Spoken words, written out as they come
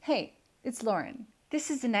Hey, it's Lauren.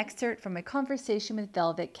 This is an excerpt from my conversation with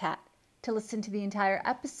Velvet Cat. To listen to the entire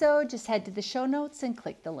episode, just head to the show notes and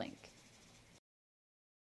click the link.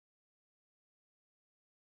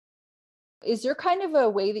 Is there kind of a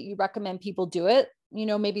way that you recommend people do it? You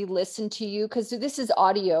know, maybe listen to you, because this is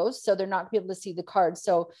audio, so they're not going to be able to see the cards.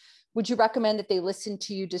 So would you recommend that they listen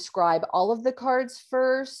to you describe all of the cards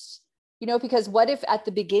first? You know, because what if at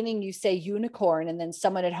the beginning you say unicorn and then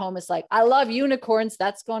someone at home is like, I love unicorns,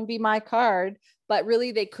 that's going to be my card. But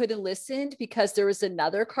really they could have listened because there was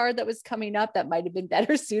another card that was coming up that might have been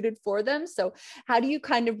better suited for them. So how do you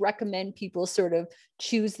kind of recommend people sort of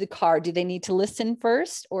choose the card? Do they need to listen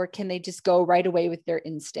first, or can they just go right away with their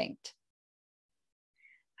instinct?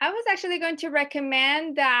 I was actually going to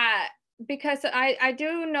recommend that because I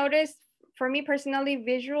do notice, for me personally,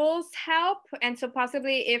 visuals help. And so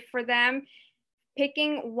possibly if for them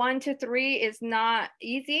picking 1 to 3 is not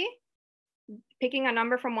easy, picking a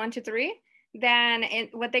number from 1 to 3, then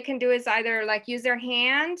what they can do is either like use their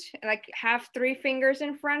hand, like have 3 fingers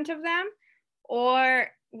in front of them, or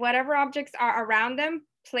whatever objects are around them,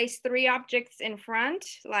 place 3 objects in front,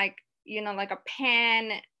 like, you know, like a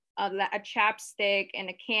pen, a chapstick, and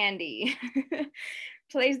a candy.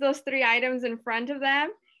 Place those 3 items in front of them.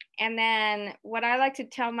 And then what I like to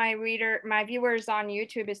tell my viewers on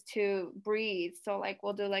YouTube is to breathe. So like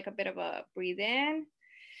we'll do like a bit of a breathe in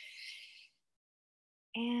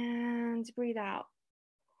and breathe out.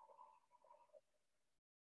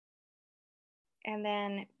 And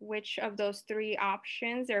then which of those 3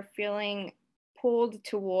 options they're feeling pulled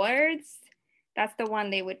towards, that's the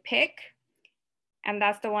one they would pick. And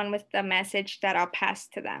that's the one with the message that I'll pass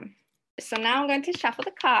to them. So now I'm going to shuffle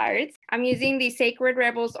the cards. I'm using the Sacred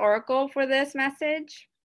Rebels Oracle for this message.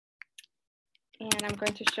 And I'm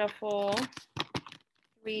going to shuffle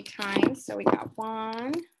 3 times. So we got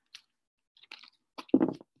 1,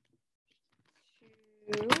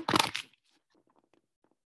 2,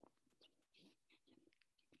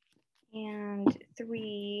 and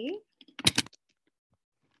 3.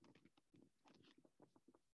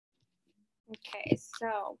 Okay,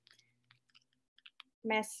 so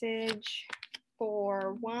message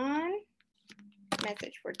for 1,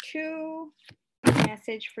 message for 2,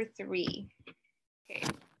 message for 3. Okay,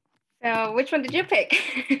 so which one did you pick?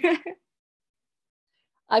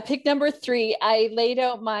 I picked number 3. I laid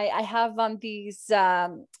out I have on these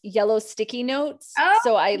yellow sticky notes. Oh.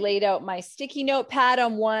 So I laid out my sticky note pad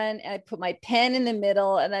on one, and I put my pen in the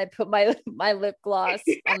middle, and I put my lip gloss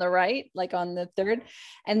on the right, like on the third.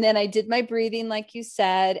 And then I did my breathing, like you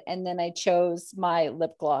said, and then I chose my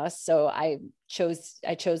lip gloss. So I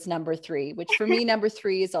chose number 3, which for me, number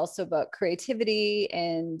 3 is also about creativity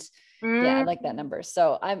and yeah, I like that number.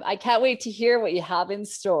 So I can't wait to hear what you have in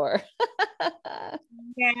store.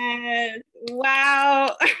 Yes.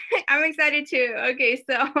 Wow. I'm excited too. Okay,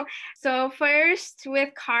 so first with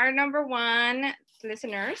card number 1,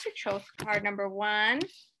 listeners who chose card number 1,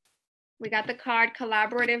 we got the card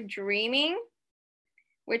Collaborative Dreaming,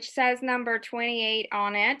 which says number 28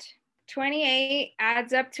 on it. 28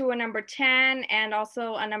 adds up to a number 10 and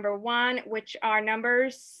also a number 1, which are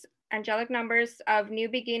numbers, angelic numbers of new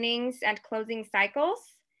beginnings and closing cycles.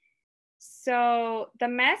 So the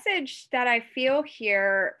message that I feel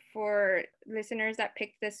here for listeners that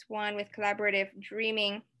picked this one with Collaborative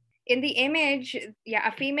Dreaming, in the image, yeah,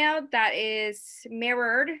 a female that is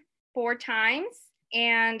mirrored 4 times,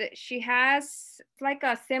 and she has like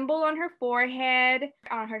a symbol on her forehead,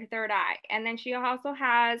 on her third eye, and then she also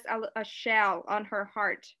has a shell on her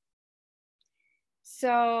heart.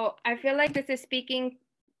 So I feel like this is speaking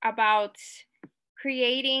about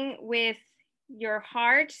creating with your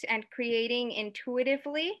heart and creating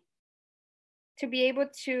intuitively to be able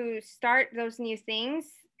to start those new things.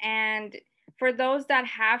 And for those that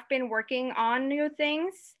have been working on new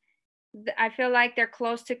things, I feel like they're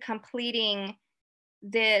close to completing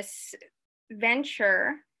this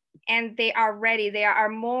venture, and they are ready. They are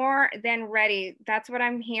more than ready. That's what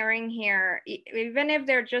I'm hearing here. Even if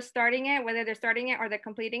they're just starting it, whether they're starting it or they're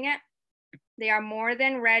completing it, they are more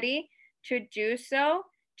than ready to do so,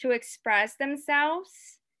 to express themselves,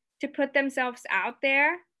 to put themselves out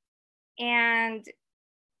there and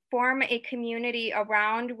form a community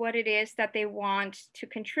around what it is that they want to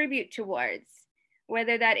contribute towards,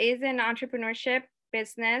 whether that is an entrepreneurship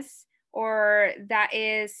business, or that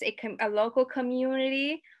is a local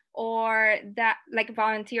community, or that like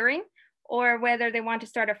volunteering, or whether they want to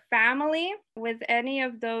start a family. With any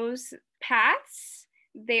of those paths,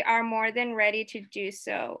 they are more than ready to do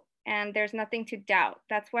so. And there's nothing to doubt.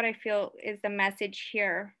 That's what I feel is the message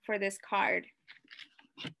here for this card.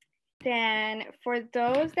 Then for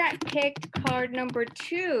those that picked card number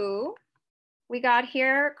 2, we got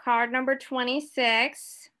here card number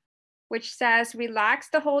 26, which says relax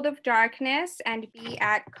the hold of darkness and be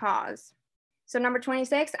at cause. So number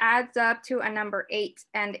 26 adds up to a number 8,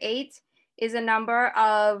 and 8 is a number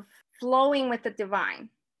of flowing with the divine,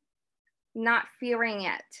 not fearing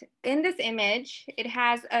it. In this image, it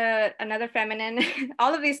has another feminine.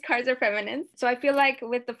 All of these cards are feminine. So I feel like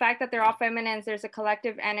with the fact that they're all feminines, there's a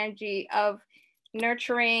collective energy of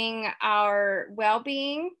nurturing our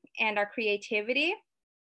well-being and our creativity.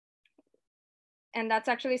 And that's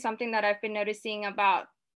actually something that I've been noticing about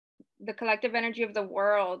the collective energy of the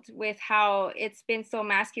world, with how it's been so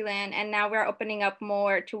masculine, and now we're opening up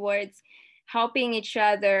more towards helping each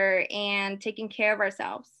other and taking care of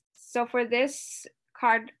ourselves. So for this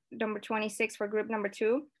card number 26 for group number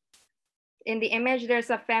 2, in the image, there's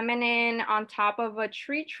a feminine on top of a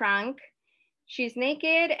tree trunk. She's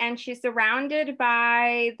naked and she's surrounded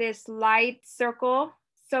by this light circle.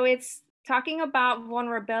 So it's talking about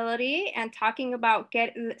vulnerability and talking about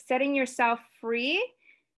setting yourself free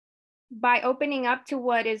by opening up to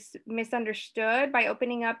what is misunderstood, by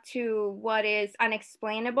opening up to what is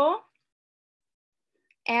unexplainable,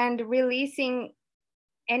 and releasing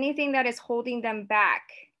anything that is holding them back,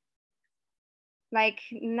 like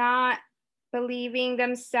not believing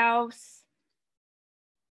themselves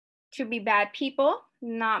to be bad people,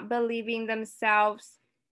 not believing themselves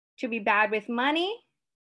to be bad with money,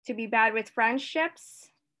 to be bad with friendships,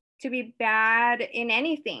 to be bad in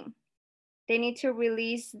anything. They need to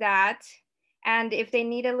release that. And if they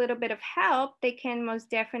need a little bit of help, they can most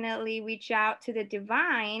definitely reach out to the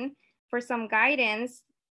divine for some guidance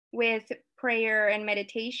with prayer and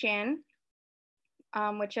meditation,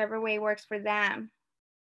 whichever way works for them.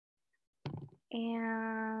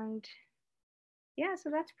 And yeah, so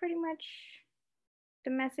that's pretty much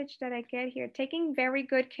the message that I get here. Taking very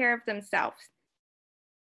good care of themselves.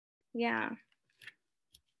 Yeah.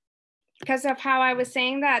 Because of how I was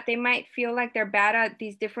saying that they might feel like they're bad at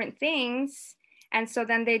these different things, and so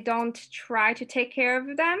then they don't try to take care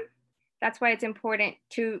of them. That's why it's important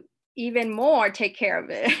to even more take care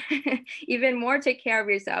of it. Even more take care of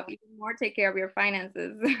yourself, even more take care of your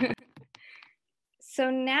finances.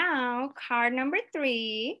 So now card number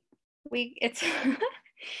 3,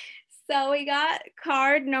 so we got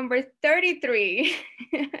card number 33.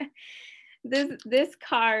 This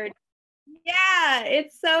card, yeah,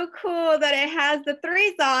 it's so cool that it has the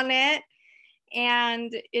 3s on it,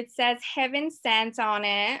 and it says heaven sent on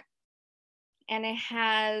it, and it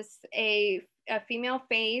has a female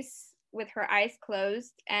face with her eyes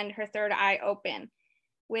closed and her third eye open,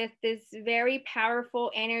 with this very powerful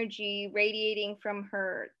energy radiating from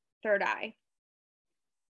her third eye.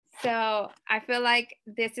 So I feel like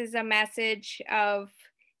this is a message of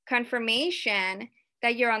confirmation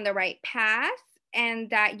that you're on the right path, and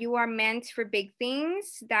that you are meant for big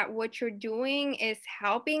things, that what you're doing is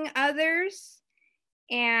helping others,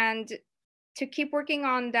 and to keep working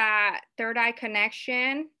on that third eye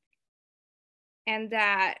connection, and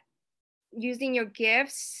that using your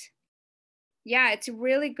gifts. Yeah, it's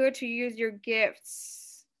really good to use your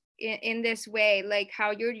gifts in this way, like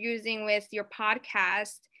how you're using with your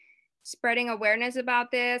podcast, spreading awareness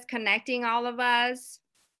about this, connecting all of us.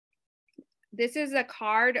 This is a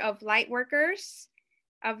card of light workers,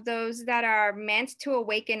 of those that are meant to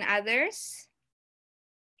awaken others,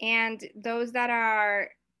 and those that are,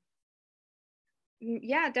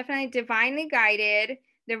 yeah, definitely divinely guided.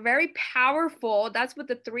 They're very powerful. That's what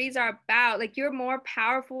the 3s are about. Like, you're more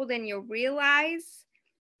powerful than you realize,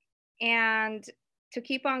 and to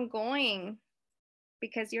keep on going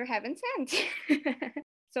because you're heaven sent.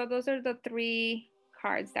 So those are the 3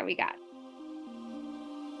 cards that we got.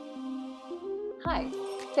 Hi,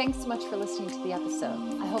 thanks so much for listening to the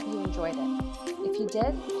episode. I hope you enjoyed it. If you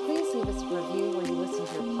did, please leave us a review where you listen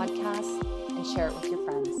to your podcast and share it with your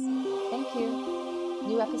friends. Thank you.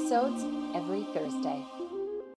 New episodes every Thursday.